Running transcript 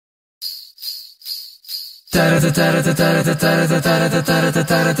I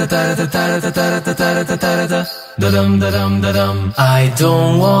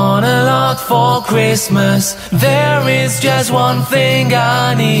don't want a lot for Christmas. There is just one thing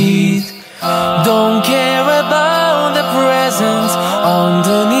I need. Don't care about the presents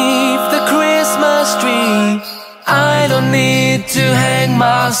underneath the Christmas tree. I don't need to hang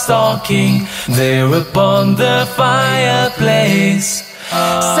my stocking there upon the fireplace.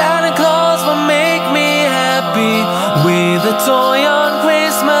 Santa Claus will make me happy with a toy on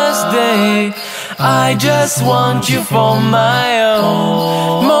Christmas Day. I just want you for my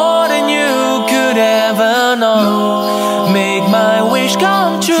own, more than you could ever know. Make my wish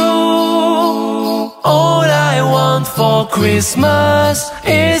come true. All I want for Christmas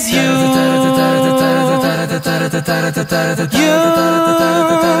is you. You,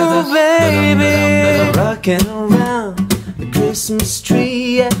 baby. Rocking around the Christmas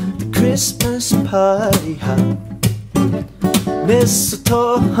tree at the Christmas party hop.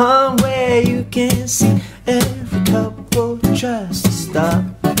 Mistletoe hung where you can see every couple tries to stop.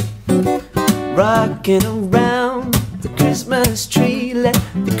 Rocking around the Christmas tree, let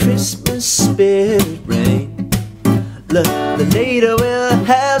the Christmas spirit reign. Look, later we'll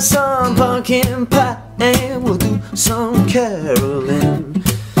have some pumpkin pie and we'll do some caroling.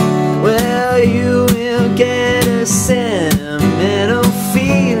 Well, you will get a sentimental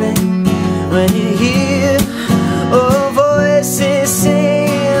feeling when you hear voices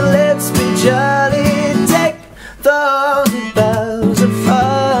saying, let's be jolly, deck the bells of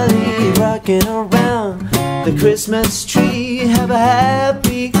holly. Rocking around the Christmas tree, have a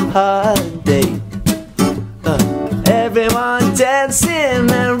happy holiday. Everyone dancing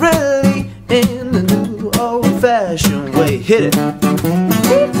merrily in the new old-fashioned way. Hit it.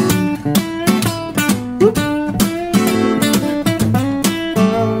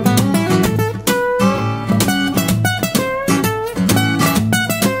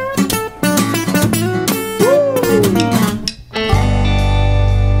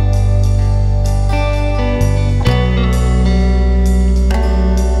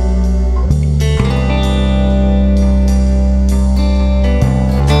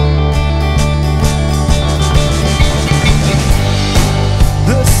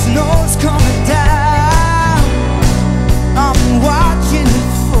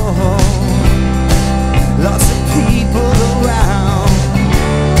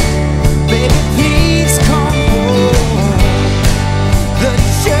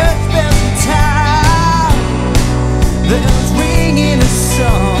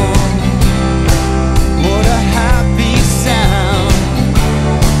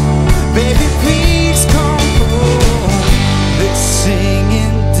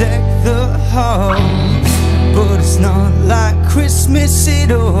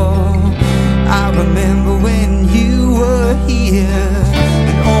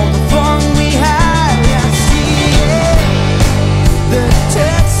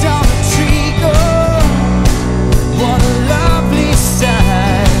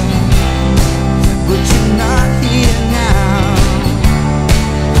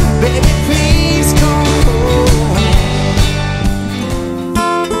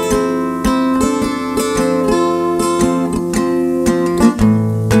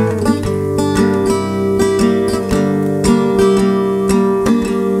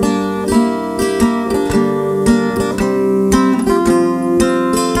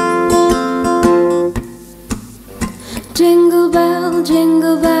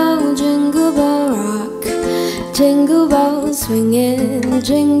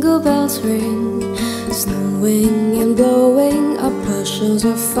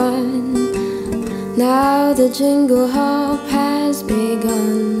 Jingle hop has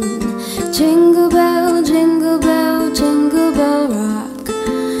begun. Jingle bell, jingle bell, jingle bell rock.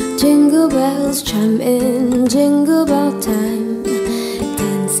 Jingle bells chime in jingle bell time.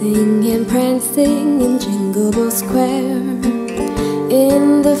 Dancing and prancing in Jingle Bell Square,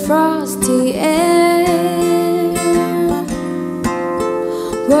 in the frosty air.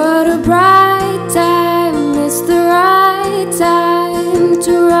 What a bright time, it's the right time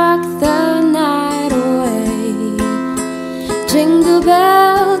to rock the night away. Jingle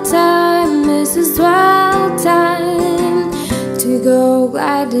bell time, this is swell time to go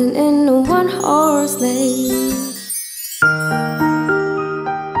gliding in a one-horse sleigh.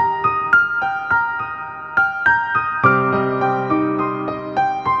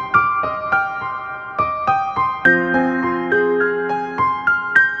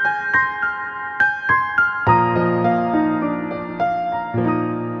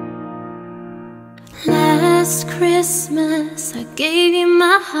 Last Christmas I gave you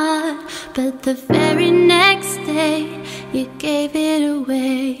my heart, but the very next day you gave it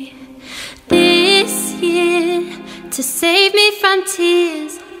away. This year, to save me from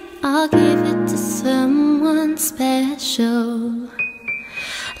tears, I'll give it to someone special.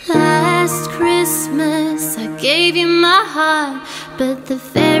 Last Christmas I gave you my heart, but the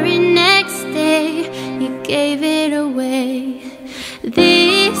very next day you gave it away.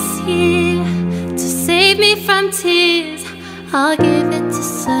 This year, to save me from tears, I'll give it to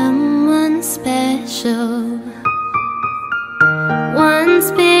someone special.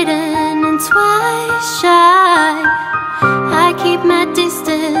 Once bitten and twice shy, I keep my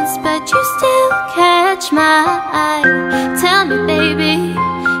distance, but you still catch my eye. Tell me, baby,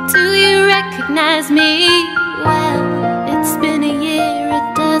 do you recognize me? Well, it's been a year,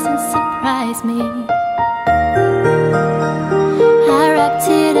 it doesn't surprise me. I wrapped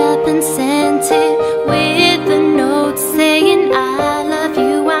it up and sent it with a note saying I love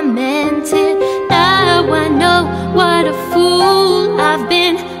you, I meant it. Now I know what a fool I've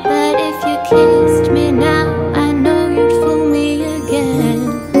been, but if you kissed me now, I know you'd fool me again.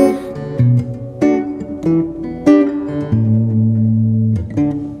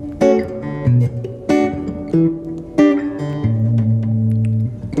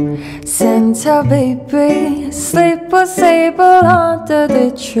 Santa baby, sleep was able under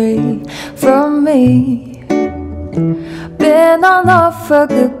the tree from me. Been on off a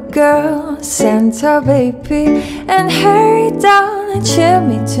good girl, Santa baby, and hurry down and cheer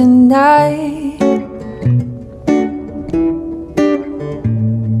me tonight.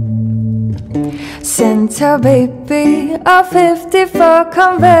 Santa baby, a 54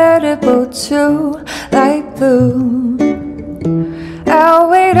 convertible to light blue. I'll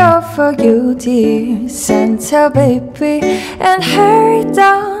wait up for you, dear Santa baby, and hurry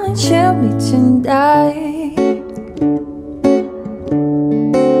down and cheer me tonight.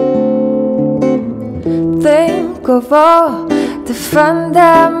 Think of all the fun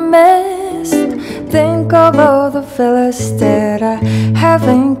that I missed. Think of all the fellas that I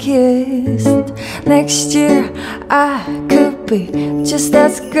haven't kissed. Next year I could be just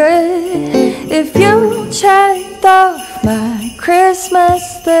as good if you checked off my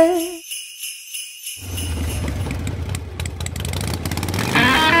Christmas list.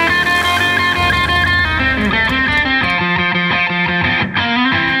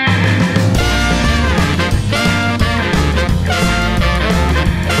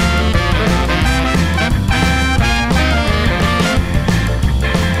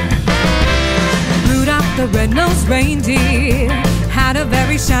 The red-nosed reindeer had a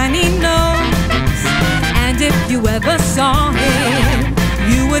very shiny nose, and if you ever saw him,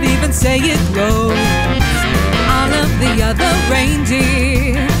 you would even say it glows. All of the other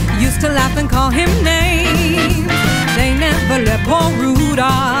reindeer used to laugh and call him names. They never let poor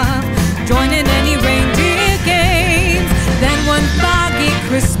Rudolph join in any reindeer games. Then one foggy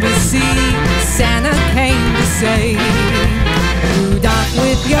Christmas Eve, Santa came to say, Rudolph,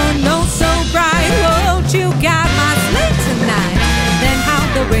 with your nose so bright, won't you guide my sleigh tonight? Then how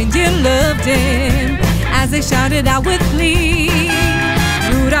the reindeer loved him as they shouted out with glee,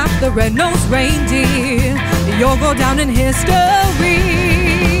 Rudolph the red-nosed reindeer, you'll go down in history.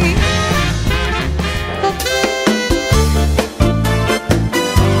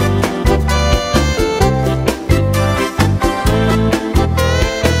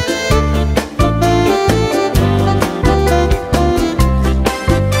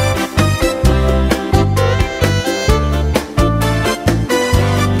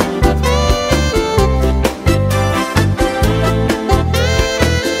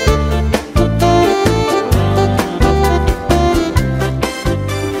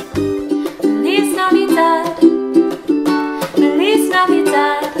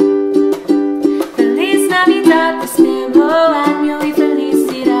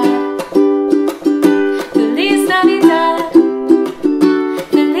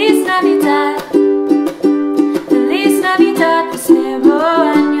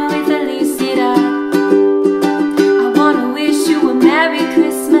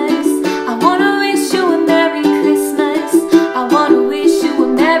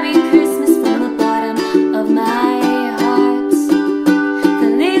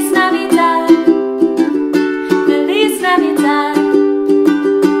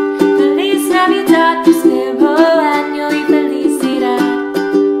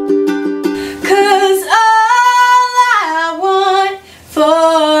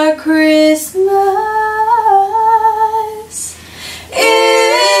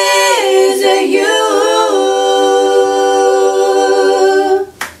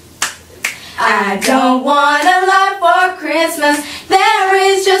 I don't want a lot for Christmas. There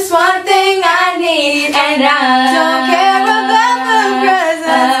is just one thing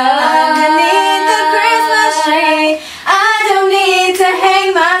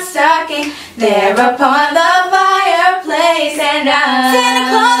there upon the fireplace, and Santa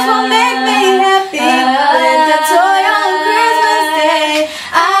Claus will make me happy with a toy on Christmas Day.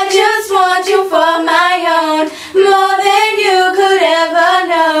 I just want you for my own, more than you could ever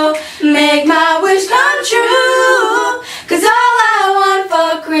know. Make my wish come true, 'cause all I want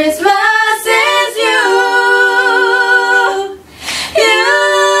for Christmas is you. You,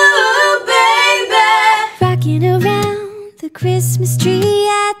 baby. Rocking around the Christmas tree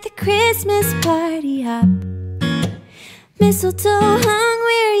at the Christmas party hop. Mistletoe hung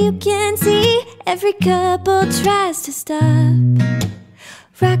where you can see, every couple tries to stop.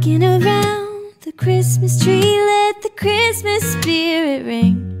 Rocking around the Christmas tree, let the Christmas spirit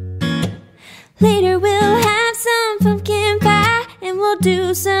ring. Later we'll have some pumpkin pie and we'll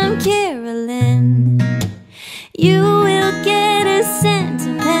do some caroling. You will get a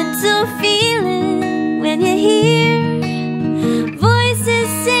sentimental feeling when you hear voices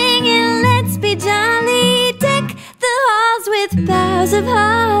singing, let's be jolly, deck the halls with boughs of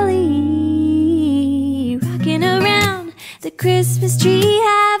holly. Rocking around the Christmas tree,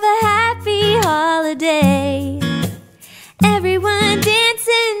 have a happy holiday. Everyone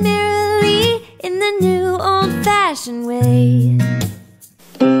dancing merrily in the new old-fashioned way.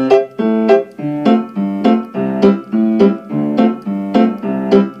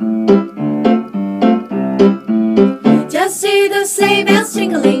 Just see the sleigh bells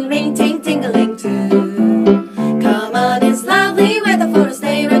jingling, ring ting tingling too. Come on, it's lovely weather for a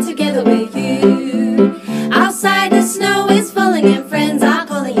sleigh ride together with you. Outside the snow is falling and friends are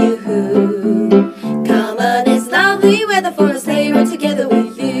calling you. Come on, it's lovely weather for a sleigh ride together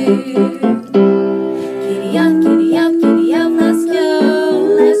with you. Giddy up, let's go,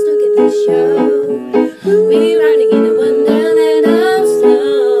 let's look at the show. We're riding in a wonderland of snow.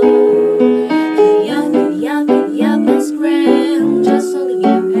 Giddy up, let's grand, just holding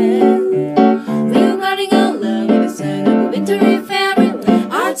your hand. We're riding along in the sun of a wintry fairyland.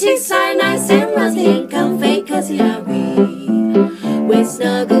 Our cheeks are nice and rosy and comfy, 'cause here are we. We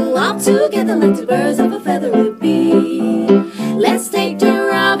snuggle up together like two birds of a feather would be. Let's take the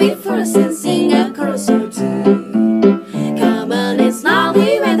ride before us and sing a chorus or two. Come on, it's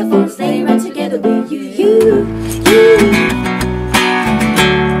lovely weather for a sleigh ride together with you.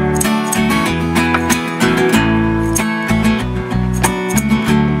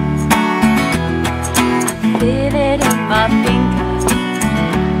 Feel it in my fingers,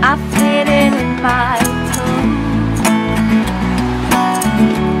 I feel it in my toe.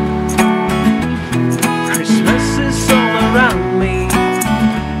 Christmas is all around me,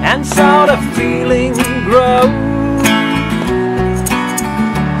 and so the feeling grows.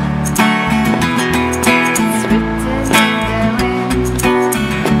 It's written in the wind,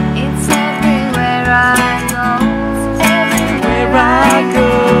 it's everywhere I go. Everywhere I go.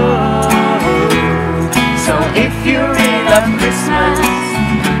 So if you really love Christmas,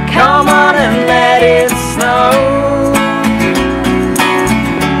 come on and let it snow.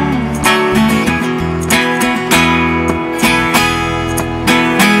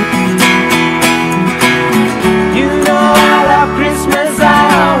 You know I love Christmas, I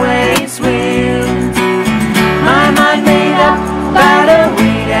always will. My mind made up by the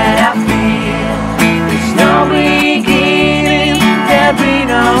way that I feel. There's no beginning, there'll be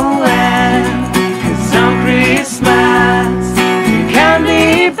no end. 'Cause on Christmas you can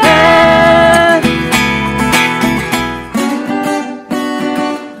depend.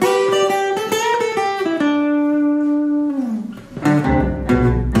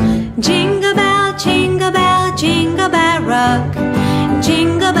 Jingle bell, jingle bell, jingle bell rock.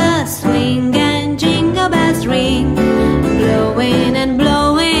 Jingle bells swing and jingle bells ring. Blowing and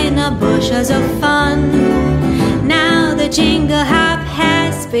blowing up bushels of fun. Now the jingle hop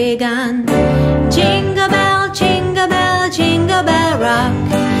has begun. Jingle bell, jingle bell, jingle bell rock.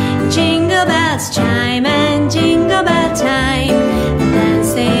 Jingle bells chime and jingle bell time.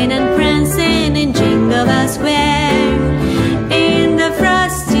 Dancing and prancing in Jingle Bell Square. In the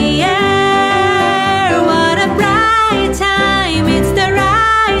frosty air, what a bright time. It's the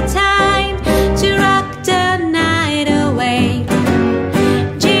right time to rock the night away.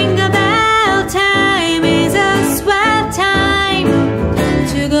 Jingle bell time is a swell time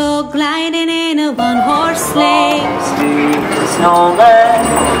to go gliding in a one-horse sleigh. Sleigh the Snowman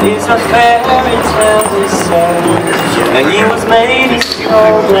is a fairy tale they say, and he was made of snow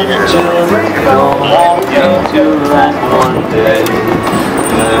when the children go home to that one day.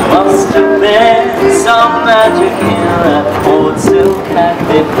 There must have been some magic in that old silk hat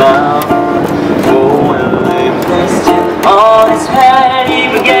they found. Oh, when they placed it on his head, he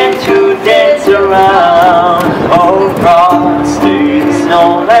began to dance around. Oh, Frosty the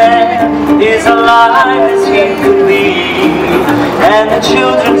Snowman is is alive as he could be. And the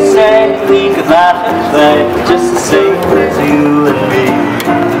children say we could laugh and play just the same as you and me.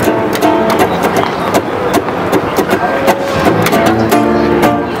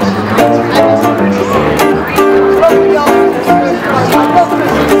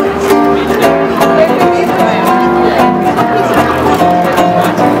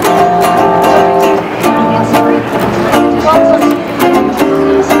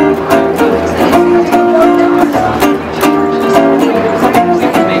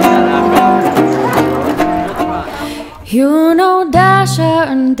 You know Dasher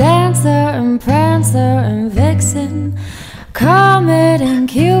and Dancer and Prancer and Vixen, Comet and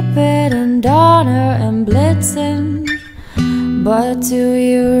Cupid and Donner and Blitzen. But do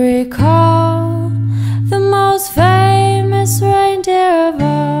you recall the most famous reindeer of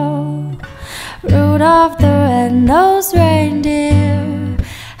all? Rudolph the red-nosed reindeer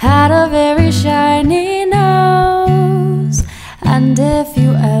had a very shiny nose, and if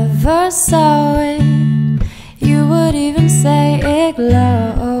you ever saw it, you would even say it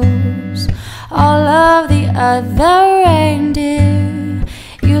glows. All of the other reindeer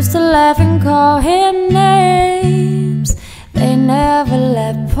used to laugh and call him names. They never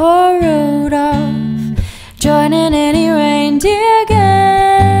let poor Rudolph join in any reindeer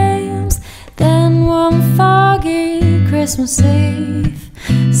games. Then one foggy Christmas Eve,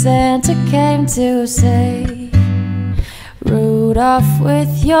 Santa came to say, Rudolph,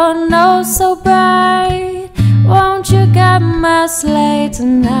 with your nose so bright, won't you guide my sleigh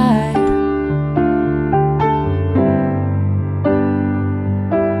tonight?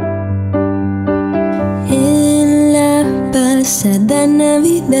 En la pasada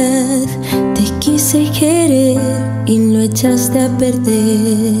Navidad te quise querer y lo echaste a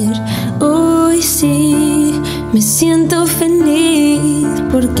perder. Hoy sí me siento feliz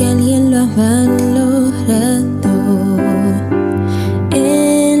porque alguien lo ha valorado.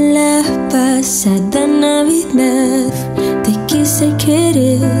 En la pasada Navidad te quise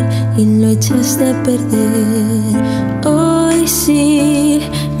querer y lo echaste a perder. Hoy sí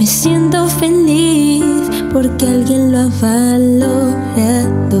me siento feliz porque alguien lo ha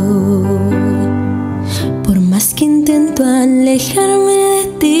valorado. Por más que intento alejarme de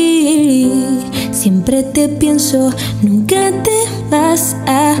ti, siempre te pienso, nunca te vas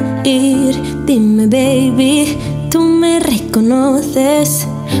a ir. Dime baby, tú me reconoces.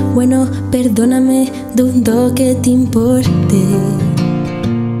 Bueno, perdóname, dudo que te importe.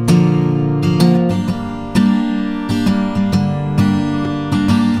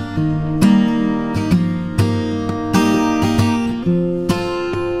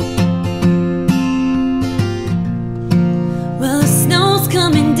 Well, the snow's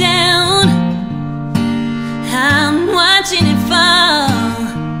coming down, I'm watching it fall.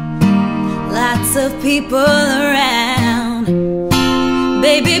 Lots of people around.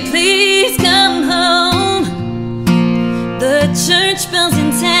 Baby, please come home. The church bells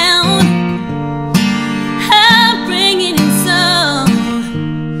in town are bringing in song,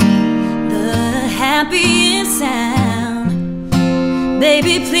 the happiest sound.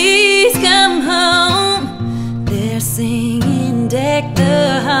 Baby, please come home. They're singing Deck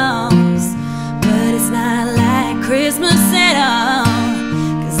the Halls, but it's not like Christmas at all.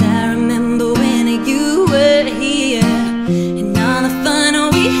 'Cause I remember when you were here and all the fun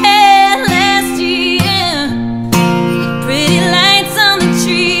we had last year. Pretty lights on the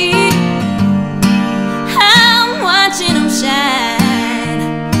tree, I'm watching them shine.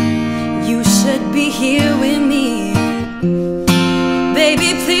 You should be here with me. Baby,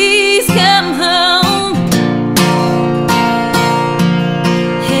 please come home.